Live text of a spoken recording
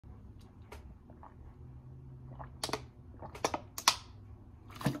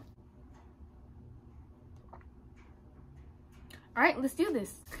All right, let's do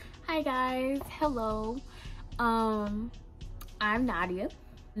this. Hi guys, hello. I'm Nadia.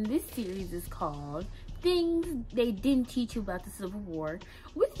 This series is called Things They Didn't Teach You About the Civil War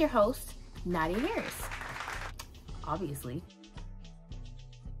with your host, Nadia Harris. Obviously.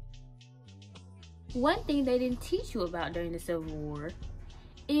 One thing they didn't teach you about during the Civil War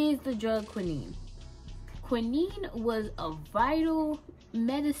is the drug quinine. Quinine was a vital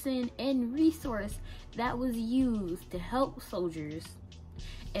medicine and resource that was used to help soldiers,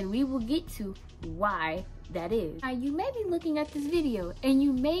 and we will get to why that is. Now, you may be looking at this video and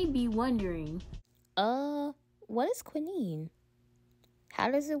you may be wondering, what is quinine?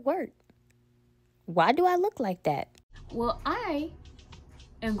 How does it work? Why do I look like that? Well, I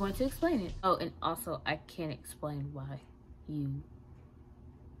am going to explain it. Oh, and also I can't explain why you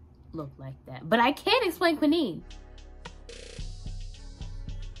look like that, but I can explain quinine.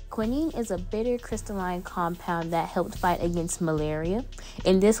 Quinine is a bitter crystalline compound that helped fight against malaria,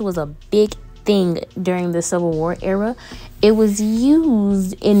 and this was a big thing during the Civil War era. It was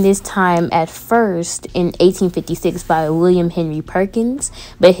used in this time at first in 1856 by William Henry Perkins,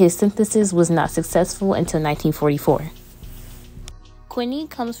 but his synthesis was not successful until 1944. Quinine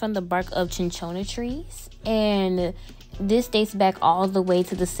comes from the bark of cinchona trees, and this dates back all the way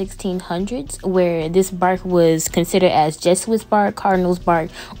to the 1600s, where this bark was considered as Jesuit's bark, cardinal's bark,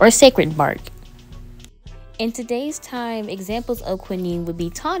 or sacred bark. In today's time, examples of quinine would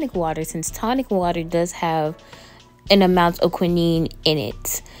be tonic water, since tonic water does have an amount of quinine in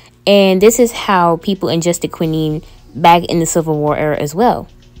it. And this is how people ingested quinine back in the Civil War era as well.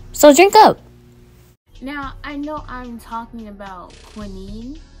 So drink up! Now, I know I'm talking about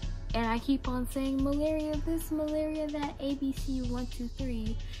quinine, and I keep on saying malaria this, malaria that, ABC 1, 2,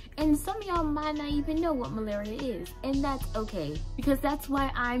 3. And some of y'all might not even know what malaria is. And that's okay, because that's why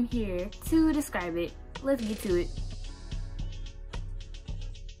I'm here to describe it. Let's get to it.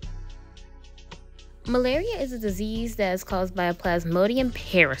 Malaria is a disease that is caused by a plasmodium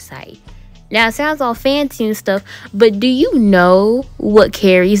parasite. Now, it sounds all fancy and stuff, but do you know what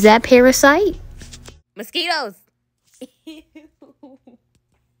carries that parasite? Mosquitoes!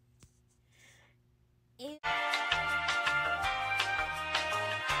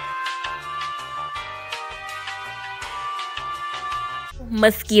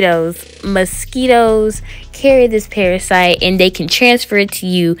 Mosquitoes carry this parasite, and they can transfer it to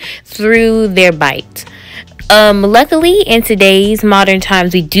you through their bite. Luckily, in today's modern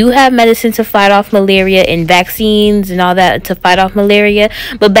times, we do have medicine to fight off malaria and vaccines and all that to fight off malaria.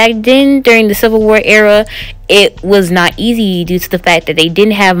 But back then, during the Civil War era, it was not easy due to the fact that they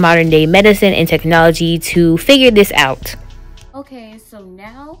didn't have modern day medicine and technology to figure this out. Okay, so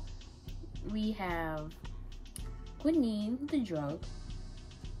now we have quinine, the drug,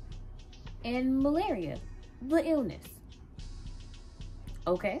 and malaria, the illness.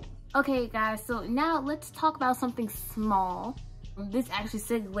 Okay guys, so now let's talk about something small. This actually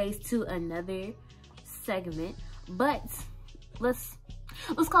segues to another segment, but let's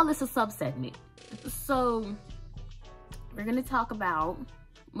call this a sub-segment. So we're gonna talk about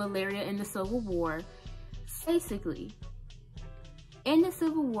malaria in the Civil War. Basically, in the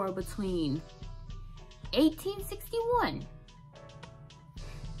Civil War between 1861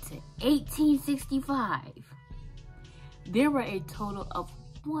 to 1865, there were a total of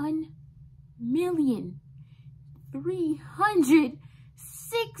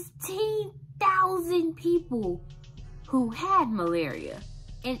 1,316,000 people who had malaria.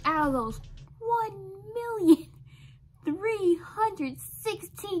 And out of those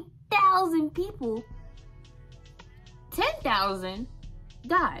 1,316,000 people, 10,000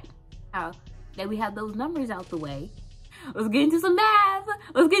 died. Now that we have those numbers out the way, let's get into some math.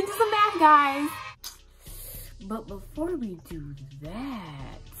 Guys. But before we do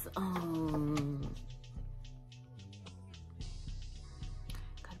that,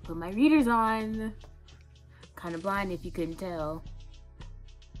 gotta put my readers on. Kind of blind if you couldn't tell.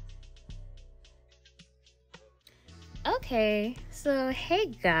 Okay, so hey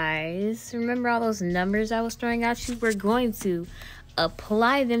guys, remember all those numbers I was throwing at you? We're going to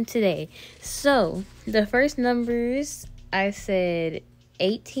apply them today. So the first numbers, I said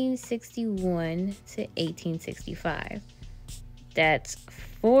 1861 to 1865. That's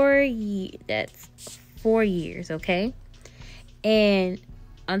 4 years, okay? And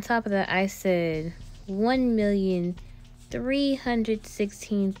on top of that, I said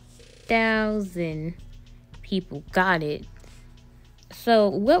 1,316,000 people got it. So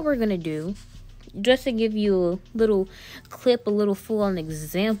what we're gonna do, just to give you a little clip, a little full-on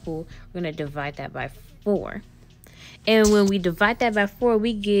example, we're gonna divide that by 4. And when we divide that by 4,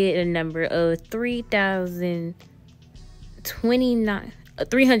 we get a number of 3,000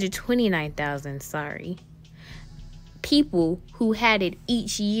 329,000, sorry, people who had it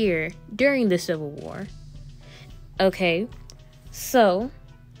each year during the Civil War. Okay, so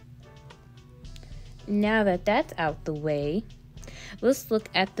now that that's out the way, let's look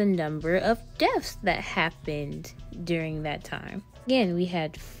at the number of deaths that happened during that time. Again, we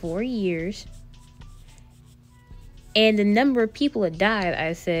had 4 years, and the number of people that died,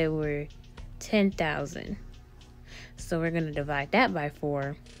 I said, were 10,000. So we're going to divide that by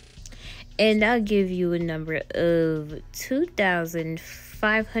 4. And I'll give you a number of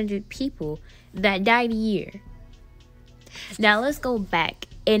 2,500 people that died a year. Now let's go back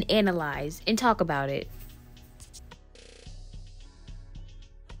and analyze and talk about it.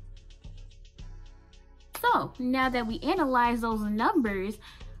 So now that we analyze those numbers,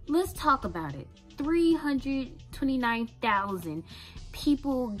 let's talk about it. 329,000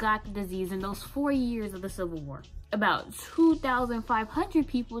 people got the disease in those 4 years of the Civil War. About 2,500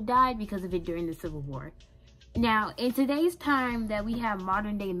 people died because of it during the Civil War. Now, in today's time that we have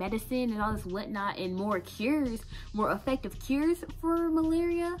modern day medicine and all this whatnot and more cures, more effective cures for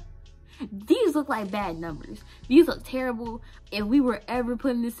malaria, these look like bad numbers. These look terrible. If we were ever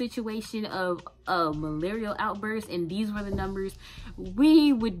put in this situation of a malarial outburst and these were the numbers,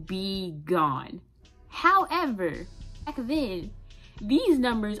 we would be gone. However, back then, these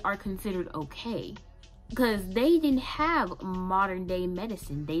numbers are considered okay because they didn't have modern day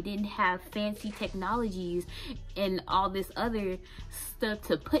medicine. They didn't have fancy technologies and all this other stuff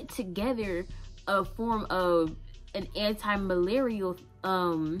to put together a form of an anti-malarial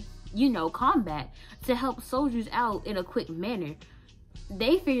combat to help soldiers out in a quick manner.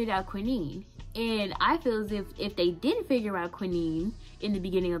 They figured out quinine, and I feel as if they didn't figure out quinine in the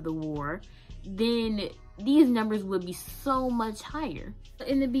beginning of the war, then these numbers would be so much higher.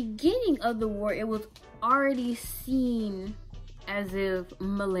 In the beginning of the war, it was already seen as if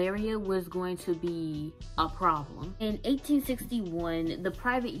malaria was going to be a problem. In 1861, the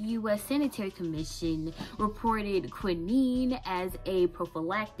private U.S. Sanitary Commission reported quinine as a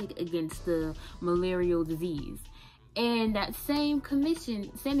prophylactic against the malarial disease. And that same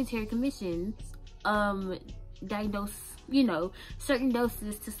commission, Sanitary Commission, diagnosed, certain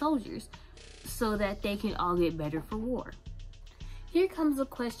doses to soldiers so that they can all get better for war. Here comes a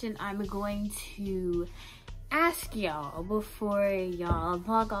question I'm going to ask y'all before y'all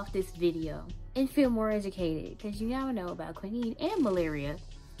log off this video and feel more educated, because you now know about quinine and malaria.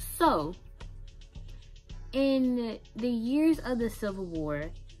 So, in the years of the Civil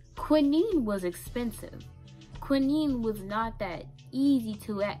War, quinine was expensive. Quinine was not that easy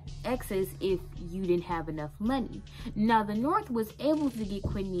to access if you didn't have enough money. Now, the North was able to get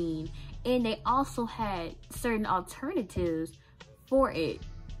quinine, and they also had certain alternatives for it,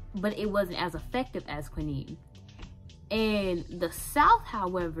 but it wasn't as effective as quinine. And the South,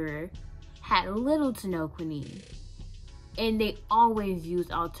 however, had little to no quinine, and they always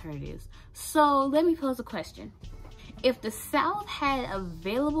used alternatives. So let me pose a question. If the South had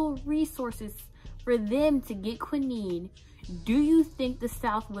available resources for them to get quinine, do you think the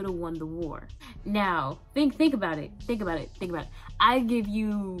South would have won the war? Now, think about it. I give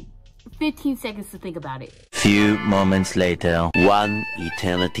you 15 seconds to think about it. Few moments later, 1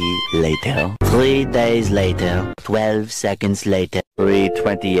 eternity later, 3 days later, 12 seconds later,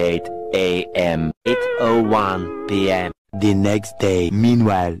 3:28 a.m., 8:01 p.m. the next day.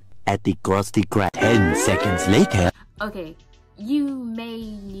 Meanwhile, at the Krusty Krab, 10 seconds later. Okay, you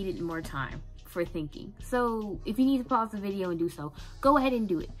may need more time for thinking. So if you need to pause the video and do so, go ahead and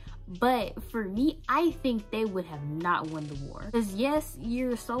do it. But for me, I think they would have not won the war. Because yes,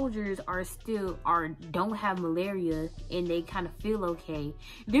 your soldiers don't have malaria and they kind of feel okay.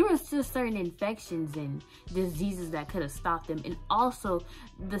 There were still certain infections and diseases that could have stopped them. And also,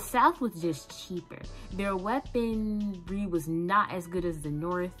 the South was just cheaper. Their weaponry was not as good as the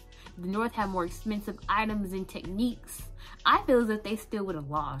North. The North had more expensive items and techniques. I feel as if they still would have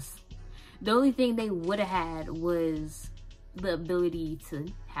lost. The only thing they would have had was the ability to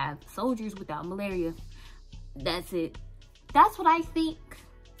have soldiers without malaria. That's it. That's what I think.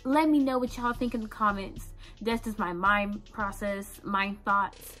 Let me know what y'all think in the comments. That's just my mind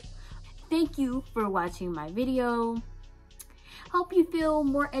thoughts. Thank you for watching my video. Hope you feel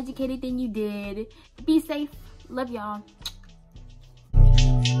more educated than you did. Be safe. Love y'all.